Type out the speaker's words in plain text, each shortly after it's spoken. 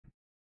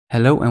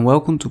Hello and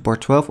welcome to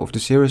part 12 of the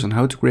series on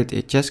how to create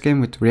a chess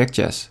game with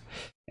ReactJS.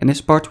 In this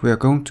part we are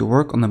going to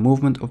work on the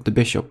movement of the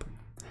bishop.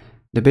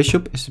 The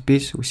bishop is the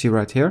piece we see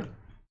right here.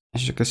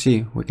 As you can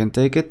see, we can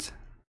take it,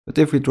 but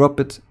if we drop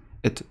it,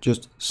 it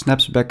just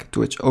snaps back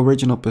to its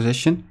original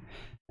position,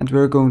 and we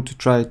are going to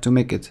try to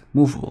make it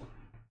movable.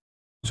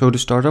 So to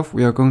start off,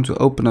 we are going to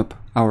open up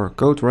our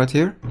code right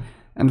here,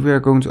 and we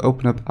are going to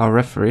open up our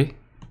referee.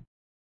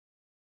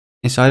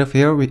 Inside of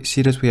here we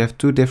see that we have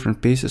two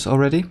different pieces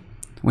already.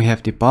 We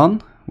have the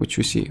pawn, which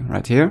we see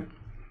right here,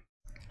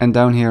 and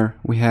down here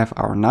we have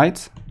our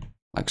knight,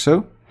 like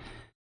so.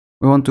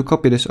 We want to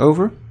copy this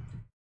over,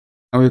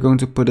 and we're going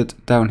to put it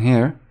down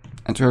here,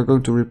 and we are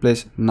going to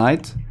replace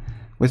knight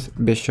with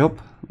bishop,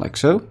 like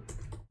so.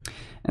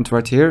 And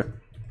right here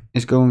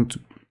is going to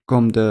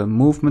come the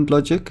movement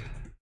logic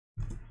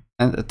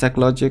and attack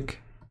logic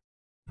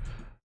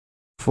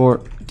for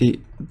the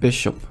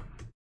bishop.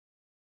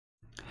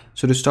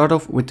 So to start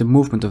off with the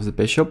movement of the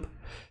bishop,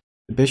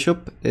 the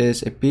bishop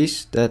is a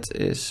piece that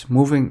is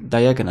moving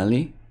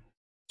diagonally,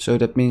 so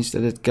that means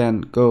that it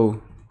can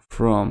go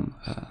from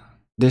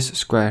this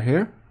square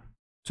here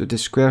to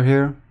this square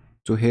here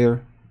to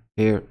here,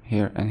 here,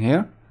 here and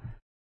here.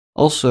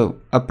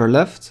 Also upper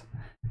left,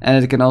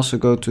 and it can also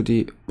go to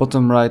the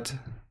bottom right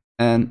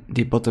and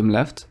the bottom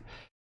left.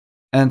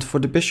 And for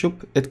the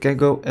bishop it can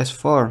go as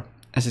far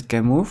as it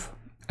can move,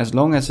 as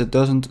long as it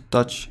doesn't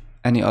touch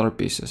any other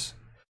pieces.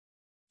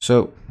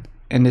 So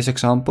in this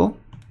example,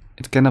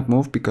 it cannot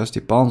move because the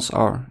pawns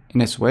are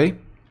in its way.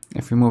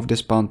 If we move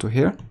this pawn to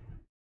here,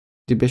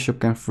 the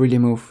bishop can freely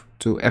move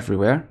to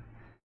everywhere,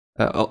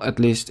 at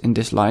least in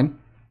this line.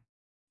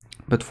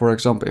 But for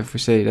example, if we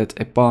say that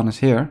a pawn is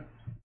here,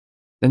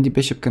 then the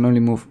bishop can only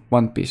move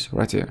one piece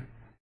right here,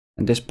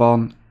 and this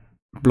pawn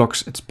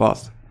blocks its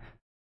path.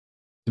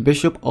 The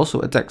bishop also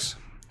attacks.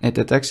 It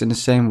attacks in the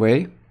same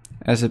way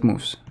as it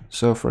moves.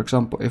 So for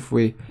example, if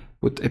we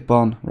put a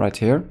pawn right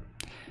here,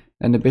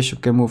 then the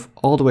bishop can move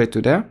all the way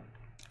to there,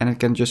 and it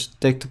can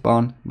just take the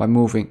pawn by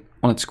moving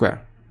on its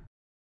square.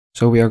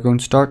 So we are going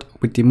to start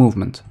with the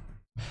movement.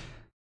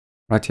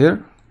 Right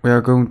here we are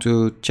going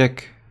to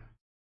check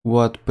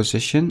what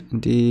position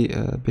the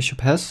bishop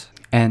has,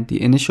 and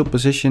the initial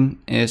position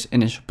is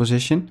initial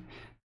position.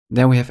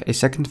 Then we have a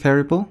second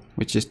variable,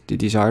 which is the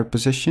desired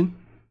position.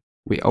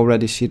 We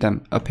already see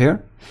them up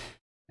here,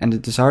 and the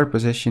desired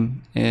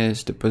position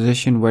is the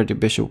position where the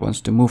bishop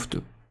wants to move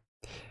to.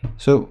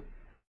 So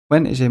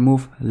when is a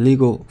move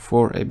legal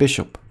for a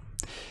bishop?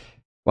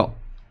 Well,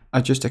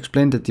 I just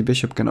explained that the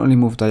bishop can only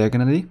move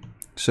diagonally.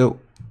 So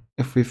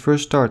if we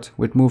first start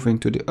with moving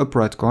to the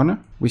upright corner,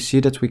 we see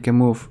that we can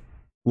move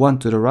one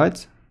to the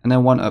right and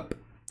then one up.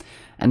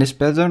 And this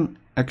pattern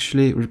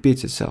actually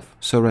repeats itself.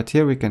 So right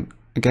here we can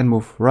again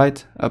move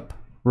right up,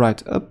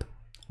 right up,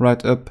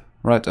 right up,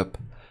 right up.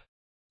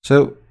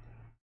 So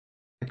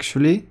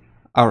actually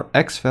our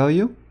x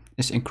value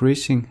is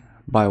increasing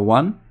by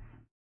 1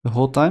 the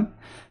whole time.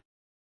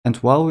 And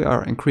while we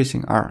are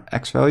increasing our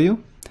x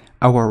value,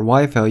 our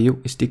y value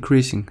is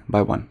decreasing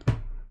by 1.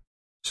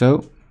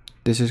 So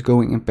this is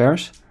going in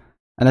pairs,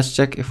 and let's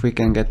check if we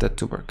can get that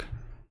to work.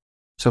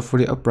 So for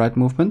the upright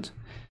movement,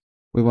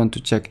 we want to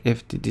check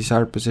if the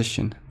desired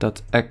position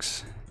dot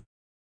x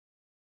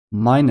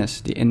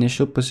minus the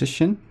initial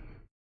position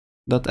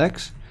dot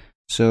x.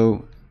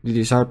 So the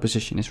desired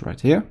position is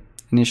right here,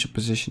 initial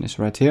position is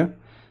right here.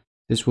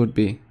 This would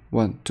be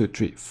 1, 2,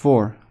 3,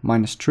 4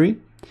 minus 3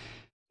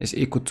 is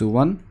equal to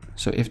 1.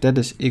 So if that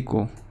is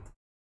equal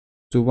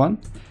to 1,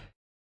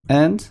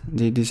 and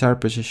the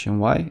desired position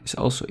y is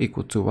also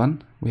equal to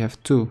 1, we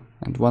have 2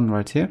 and 1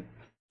 right here.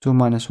 2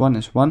 minus 1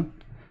 is 1.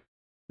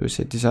 So we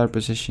say desired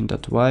position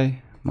dot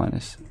y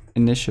minus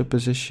initial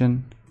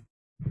position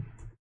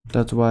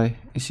dot y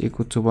is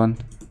equal to 1.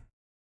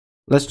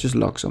 Let's just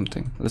log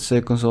something. Let's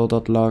say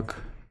console.log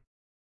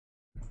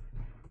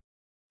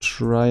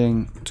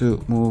trying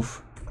to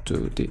move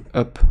to the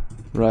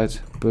upright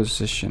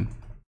position,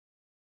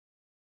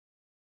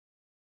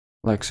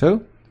 like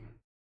so.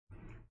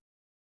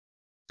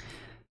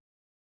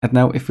 And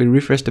now if we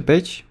refresh the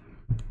page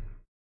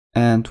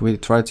and we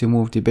try to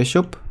move the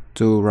bishop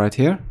to right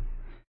here,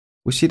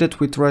 we see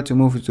that we try to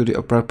move it to the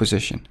upright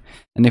position.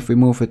 And if we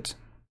move it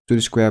to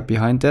the square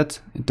behind that,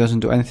 it doesn't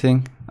do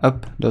anything.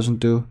 Up doesn't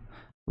do,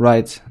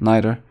 right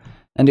neither,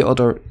 and the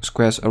other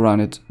squares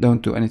around it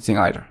don't do anything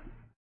either.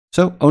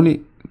 So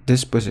only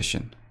this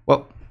position.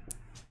 Well,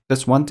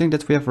 that's one thing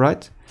that we have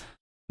right.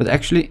 But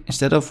actually,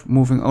 instead of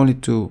moving only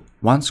to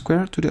one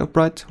square to the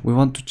upright, we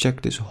want to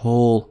check this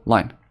whole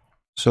line.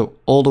 So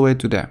all the way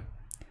to there.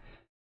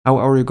 How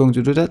are we going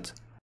to do that?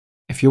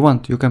 If you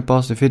want, you can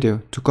pause the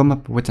video to come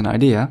up with an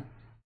idea.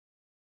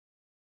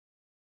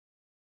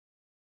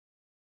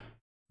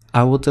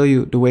 I will tell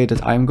you the way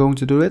that I'm going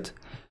to do it.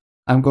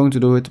 I'm going to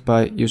do it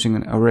by using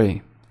an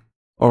array.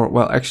 Or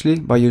well, actually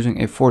by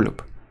using a for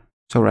loop.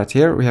 So right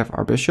here we have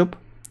our bishop,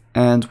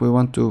 and we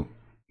want to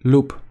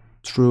loop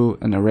through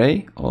an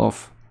array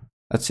of,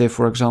 let's say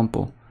for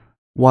example,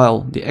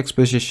 while the x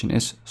position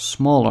is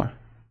smaller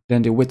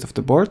than the width of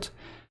the board,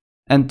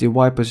 and the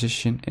Y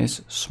position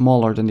is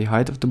smaller than the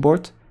height of the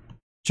board,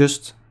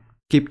 just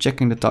keep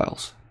checking the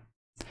tiles.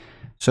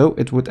 So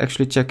it would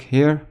actually check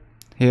here,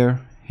 here,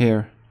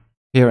 here,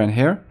 here and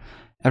here,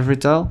 every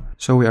tile.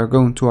 So we are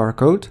going to our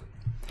code,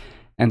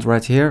 and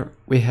right here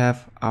we have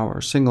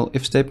our single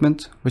if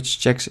statement, which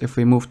checks if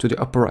we move to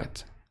the upper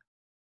right.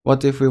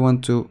 What if we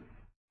want to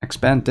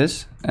expand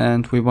this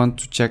and we want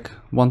to check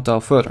one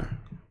tile further?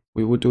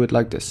 We would do it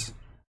like this.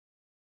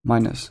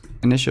 Minus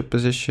initial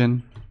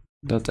position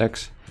dot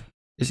x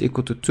is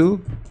equal to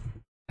 2,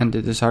 and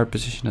the desired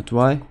position at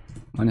y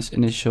minus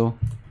initial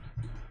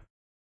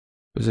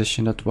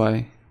position at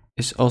y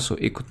is also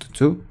equal to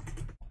 2.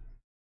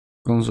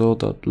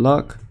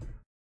 Console.log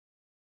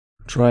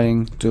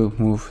trying to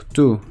move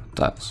 2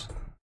 tiles.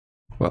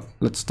 Well,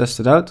 let's test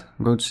it out.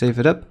 I'm going to save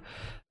it up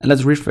and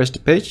let's refresh the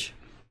page.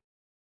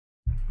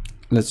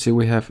 Let's see,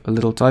 we have a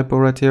little typo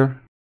right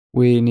here.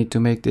 We need to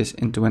make this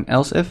into an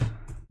else if,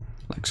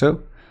 like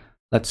so.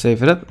 Let's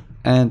save it up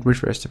and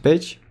refresh the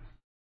page.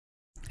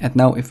 And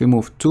now if we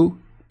move 2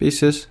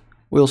 pieces,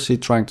 we'll see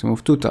trying to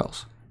move 2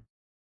 tiles.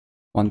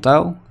 1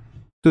 tile,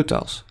 2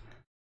 tiles.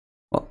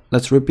 Well,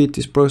 let's repeat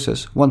this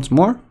process once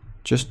more,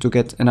 just to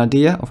get an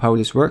idea of how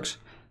this works.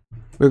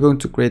 We're going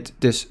to create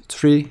this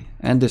 3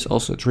 and this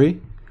also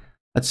 3.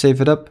 Let's save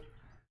it up.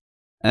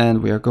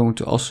 And we are going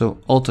to also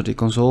alter the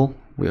console.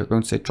 We are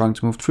going to say trying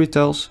to move 3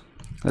 tiles.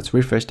 Let's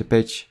refresh the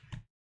page,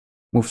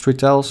 move 3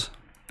 tiles.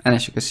 And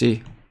as you can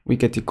see, we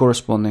get the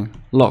corresponding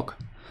log.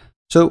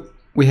 So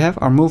we have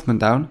our movement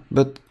down,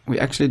 but we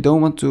actually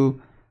don't want to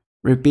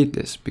repeat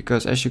this,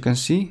 because as you can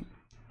see,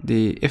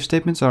 the if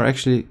statements are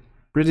actually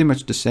pretty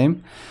much the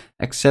same,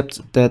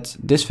 except that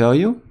this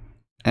value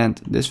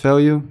and this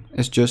value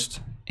is just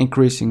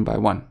increasing by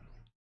 1.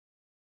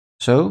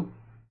 So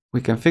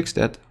we can fix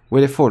that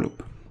with a for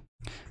loop.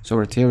 So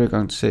right here we're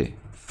going to say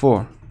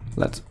for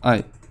let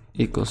I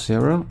equals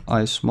 0,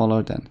 I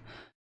smaller than,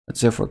 let's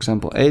say for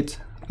example 8,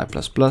 I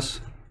plus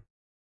plus.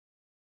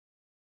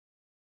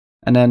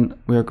 And then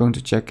we are going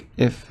to check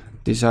if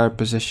desired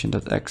position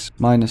dot x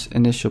minus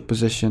initial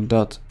position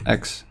dot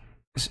x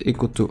is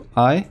equal to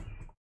I,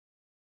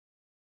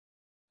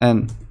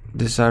 and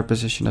desired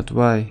position dot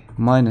y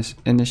minus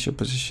initial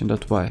position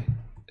dot y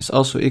is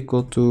also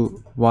equal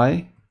to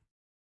y,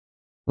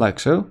 like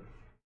so.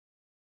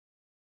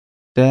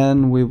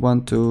 Then we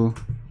want to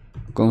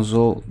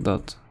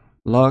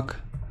console.log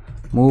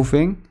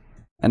moving,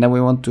 and then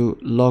we want to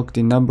log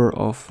the number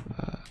of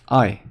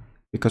I,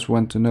 because we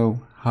want to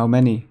know how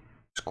many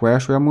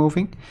squares we are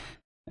moving,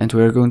 and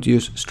we are going to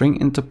use string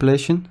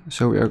interpolation.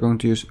 So we are going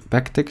to use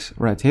backticks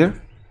right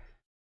here,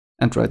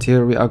 and right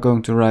here we are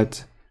going to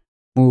write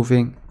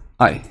moving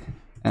I,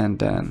 and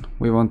then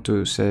we want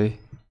to say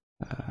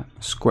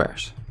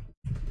squares,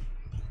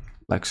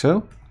 like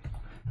so.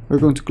 We're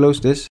going to close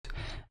this,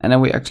 and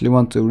then we actually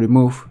want to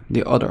remove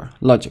the other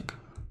logic,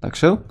 like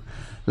so.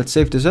 Let's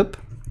save this up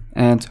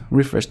and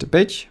refresh the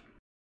page,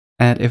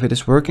 and if it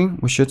is working,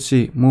 we should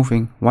see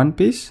moving 1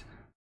 piece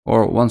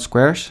or 1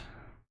 squares,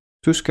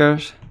 2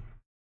 squares,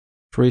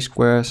 3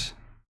 squares,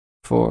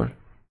 4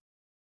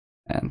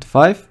 and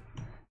 5.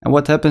 And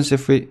what happens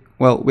if we,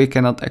 well, we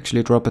cannot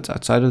actually drop it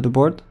outside of the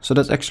board, so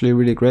that's actually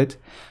really great.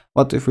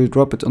 What if we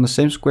drop it on the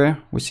same square?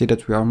 We see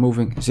that we are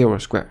moving 0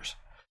 squares.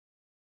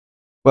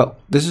 Well,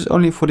 this is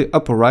only for the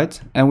upper right,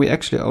 and we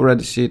actually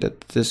already see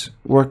that it is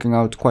working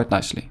out quite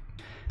nicely.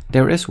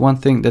 There is one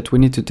thing that we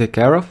need to take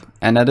care of,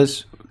 and that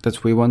is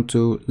that we want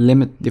to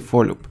limit the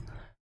for loop.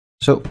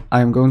 So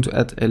I'm going to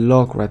add a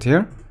log right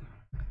here,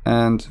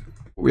 and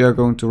we are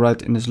going to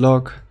write in this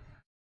log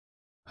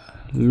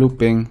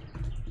looping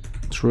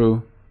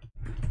through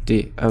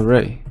the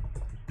array.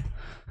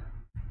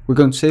 We're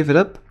going to save it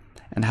up,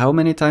 and how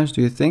many times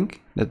do you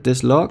think that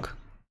this log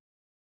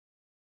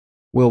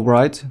will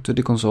write to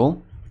the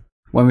console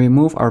when we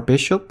move our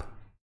bishop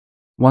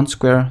 1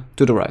 square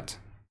to the right?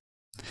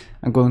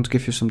 I'm going to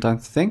give you some time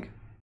to think.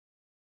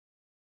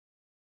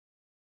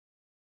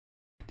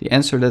 The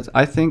answer that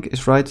I think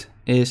is right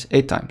is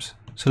 8 times.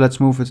 So let's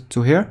move it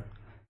to here.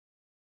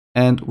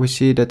 And we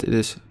see that it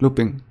is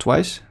looping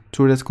twice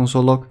through that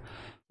console log.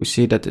 We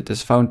see that it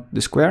has found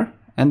the square,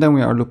 and then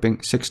we are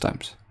looping 6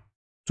 times.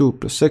 2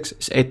 plus 6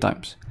 is 8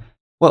 times.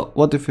 Well,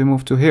 what if we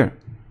move to here?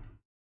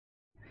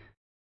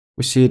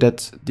 We see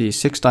that the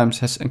 6 times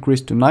has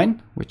increased to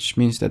 9, which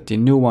means that the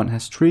new one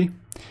has 3.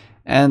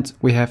 And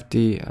we have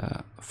the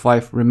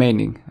 5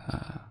 remaining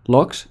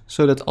logs,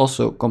 so that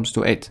also comes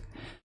to 8.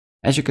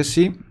 As you can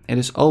see, it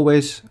is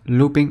always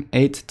looping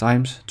 8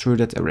 times through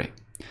that array.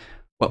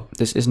 Well,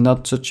 this is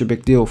not such a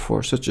big deal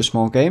for such a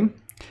small game,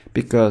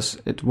 because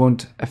it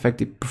won't affect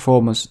the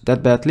performance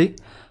that badly,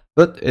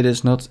 but it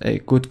is not a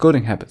good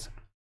coding habit.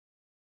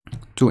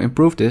 To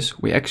improve this,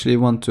 we actually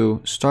want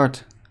to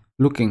start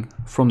looking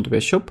from the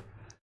bishop,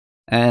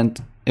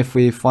 and if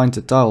we find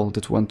the tile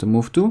that we want to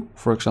move to,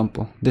 for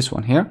example this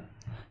one here,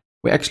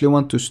 we actually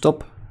want to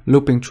stop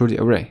looping through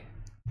the array.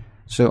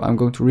 So I'm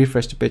going to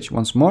refresh the page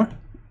once more,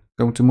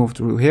 going to move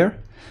through here,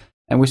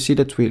 and we see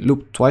that we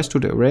loop twice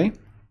through the array.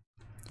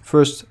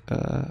 First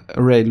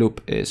array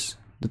loop is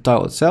the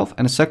tile itself,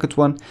 and the second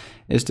one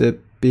is the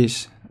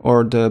piece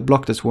or the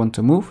block that we want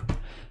to move.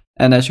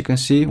 And as you can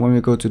see, when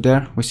we go to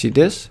there, we see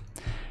this.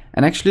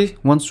 And actually,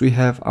 once we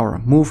have our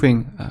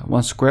moving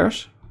one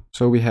squares,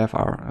 so we have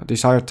our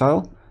desired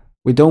tile,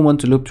 we don't want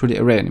to loop through the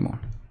array anymore.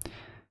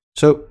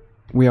 So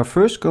we are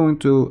first going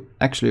to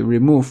actually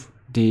remove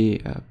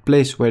the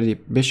place where the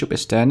bishop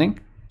is standing.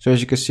 So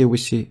as you can see, we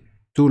see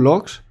two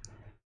logs.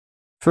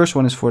 First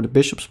one is for the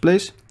bishop's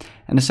place,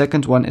 and the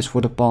second one is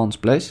for the pawn's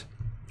place.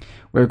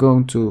 We're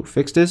going to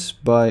fix this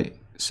by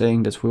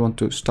saying that we want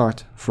to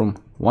start from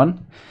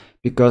 1,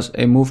 because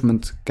a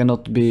movement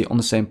cannot be on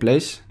the same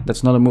place.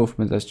 That's not a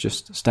movement, that's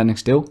just standing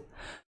still.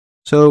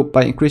 So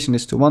by increasing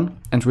this to 1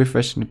 and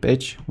refreshing the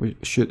page, we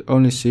should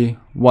only see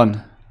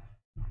one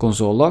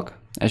console log,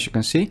 as you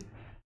can see.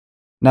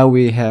 Now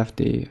we have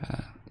the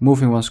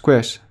moving one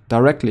squares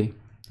directly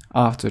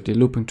after the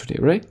looping to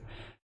the array.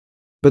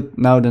 But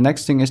now the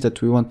next thing is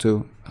that we want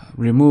to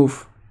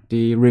remove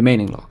the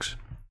remaining logs.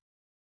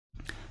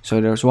 So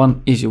there's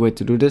one easy way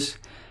to do this,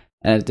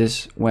 and it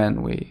is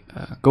when we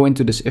go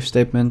into this if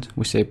statement,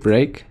 we say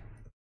break,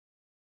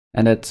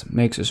 and that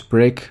makes us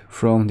break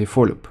from the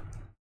for loop.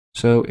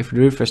 So if we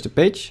refresh the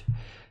page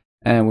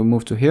and we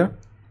move to here,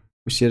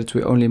 we see that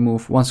we only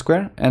move one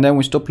square, and then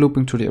we stop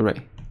looping to the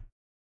array.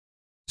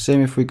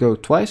 Same if we go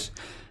twice,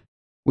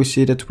 we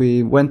see that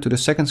we went to the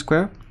second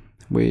square,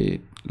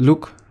 we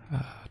look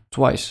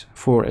twice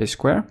for a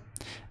square,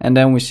 and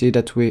then we see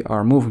that we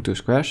are moving 2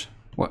 squares.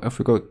 Well, if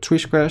we go 3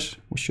 squares,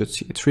 we should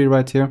see a 3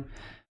 right here,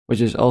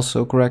 which is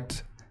also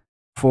correct.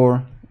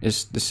 4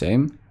 is the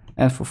same,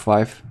 and for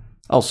 5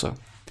 also.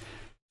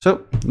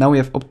 So now we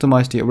have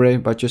optimized the array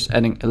by just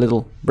adding a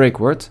little break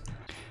word.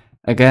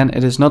 Again,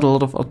 it is not a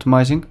lot of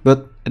optimizing,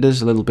 but it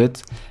is a little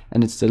bit,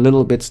 and it's the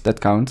little bits that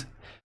count.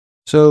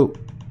 So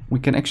we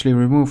can actually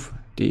remove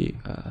the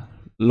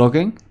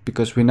logging,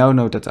 because we now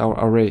know that our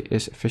array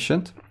is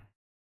efficient.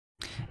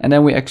 And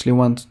then we actually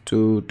want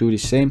to do the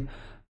same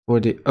for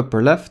the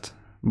upper left,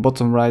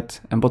 bottom right,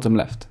 and bottom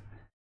left.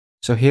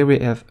 So here we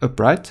have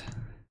upright.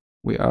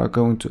 We are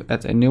going to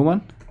add a new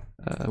one.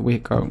 We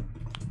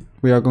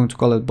are going to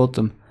call it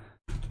bottom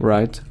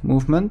right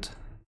movement,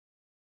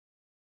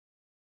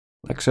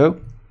 like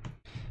so.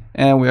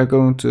 And we are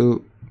going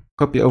to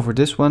copy over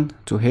this one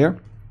to here.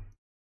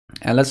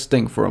 And let's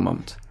think for a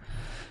moment.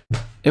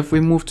 If we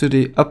move to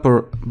the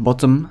upper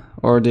bottom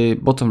or the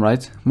bottom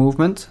right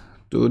movement,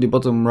 to the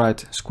bottom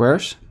right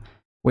squares,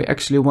 we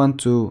actually want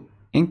to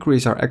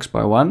increase our x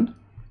by 1,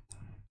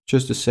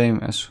 just the same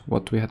as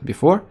what we had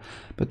before,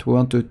 but we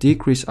want to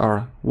decrease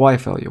our y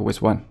value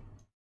with 1.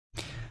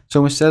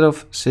 So instead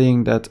of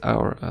saying that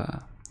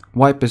our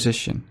y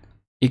position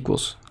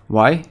equals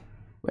y,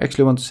 we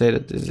actually want to say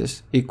that this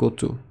is equal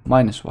to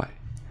minus y.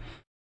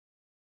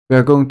 We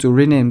are going to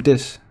rename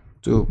this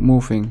to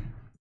moving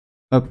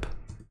up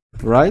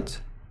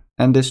right,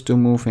 and this to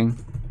moving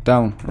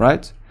down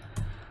right.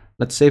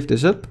 Let's save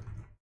this up,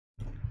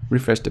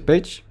 refresh the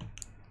page.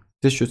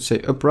 This should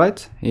say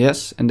upright,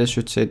 yes, and this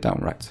should say down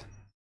right,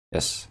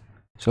 yes.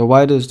 So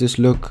why does this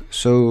look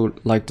so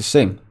like the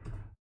same?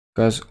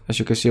 Because as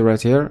you can see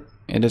right here,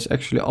 it is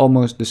actually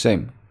almost the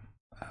same.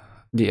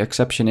 The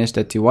exception is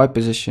that the y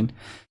position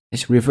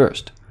is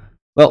reversed.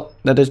 Well,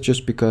 that is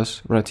just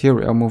because right here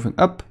we are moving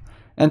up,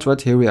 and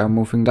right here we are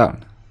moving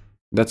down.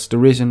 That's the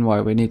reason why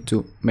we need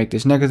to make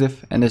this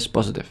negative and this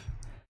positive.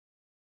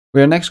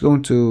 We are next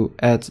going to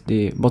add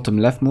the bottom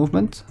left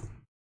movement.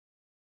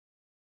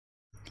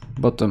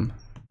 Bottom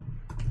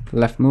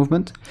left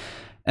movement.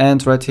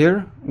 And right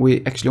here,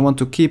 we actually want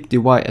to keep the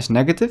y as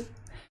negative.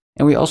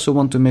 And we also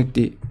want to make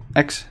the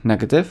x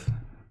negative,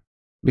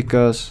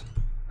 because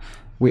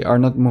we are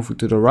not moving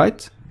to the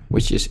right,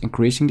 which is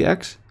increasing the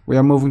x. We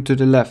are moving to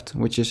the left,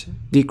 which is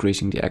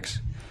decreasing the x.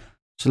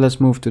 So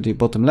let's move to the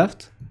bottom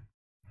left.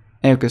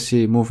 And you can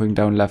see moving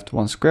down left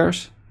 1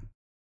 squares.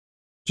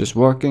 Just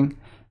working.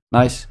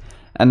 Nice.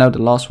 And now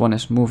the last one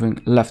is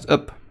moving left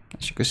up.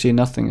 As you can see,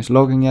 nothing is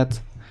logging yet.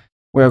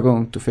 We are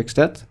going to fix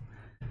that.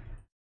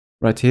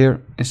 Right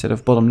here, instead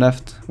of bottom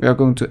left, we are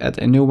going to add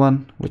a new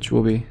one, which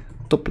will be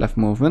top left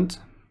movement.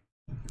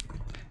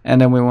 And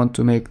then we want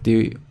to make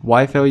the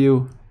y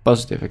value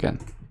positive again.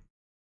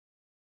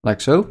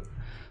 Like so.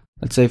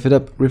 Let's save it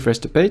up, refresh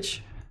the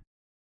page.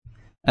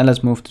 And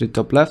let's move to the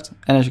top left.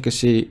 And as you can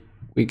see,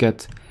 we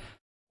get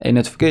a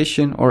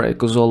notification or a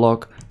console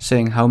log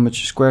saying how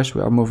much squares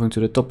we are moving to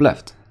the top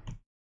left,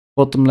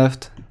 bottom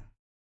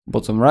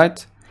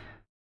right,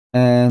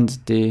 and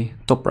the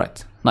top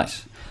right.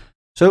 Nice.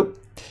 So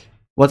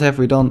what have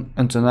we done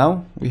until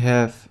now? We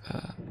have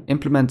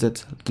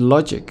implemented the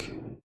logic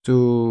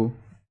to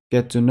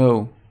get to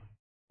know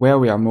where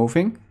we are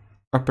moving,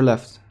 upper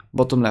left,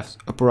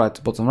 upper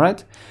right, bottom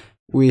right.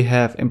 We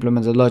have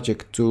implemented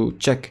logic to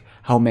check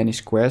how many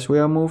squares we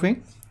are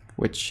moving,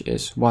 which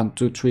is 1,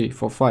 2, 3,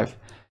 4, 5,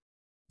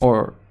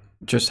 or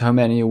just how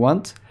many you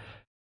want.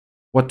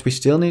 What we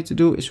still need to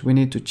do is we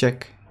need to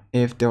check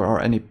if there are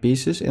any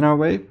pieces in our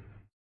way.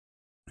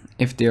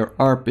 If there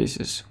are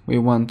pieces, we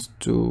want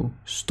to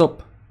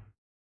stop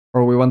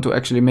or we want to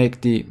actually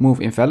make the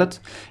move invalid.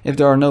 If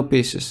there are no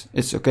pieces,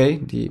 it's okay,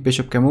 the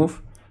bishop can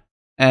move.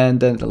 And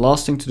then the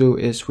last thing to do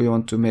is we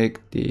want to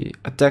make the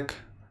attack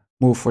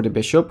move for the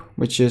bishop,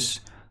 which is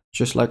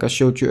just like I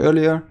showed you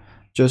earlier,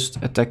 just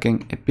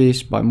attacking a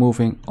piece by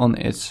moving on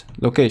its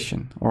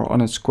location or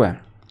on its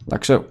square,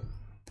 like so.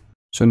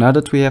 So now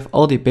that we have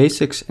all the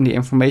basics and the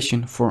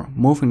information for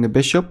moving the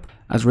bishop,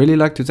 I'd really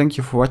like to thank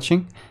you for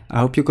watching. I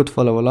hope you could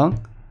follow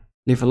along.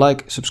 Leave a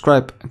like,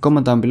 subscribe and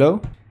comment down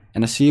below.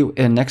 And I'll see you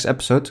in the next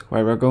episode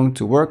where we're going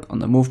to work on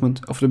the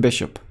movement of the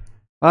bishop.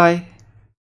 Bye!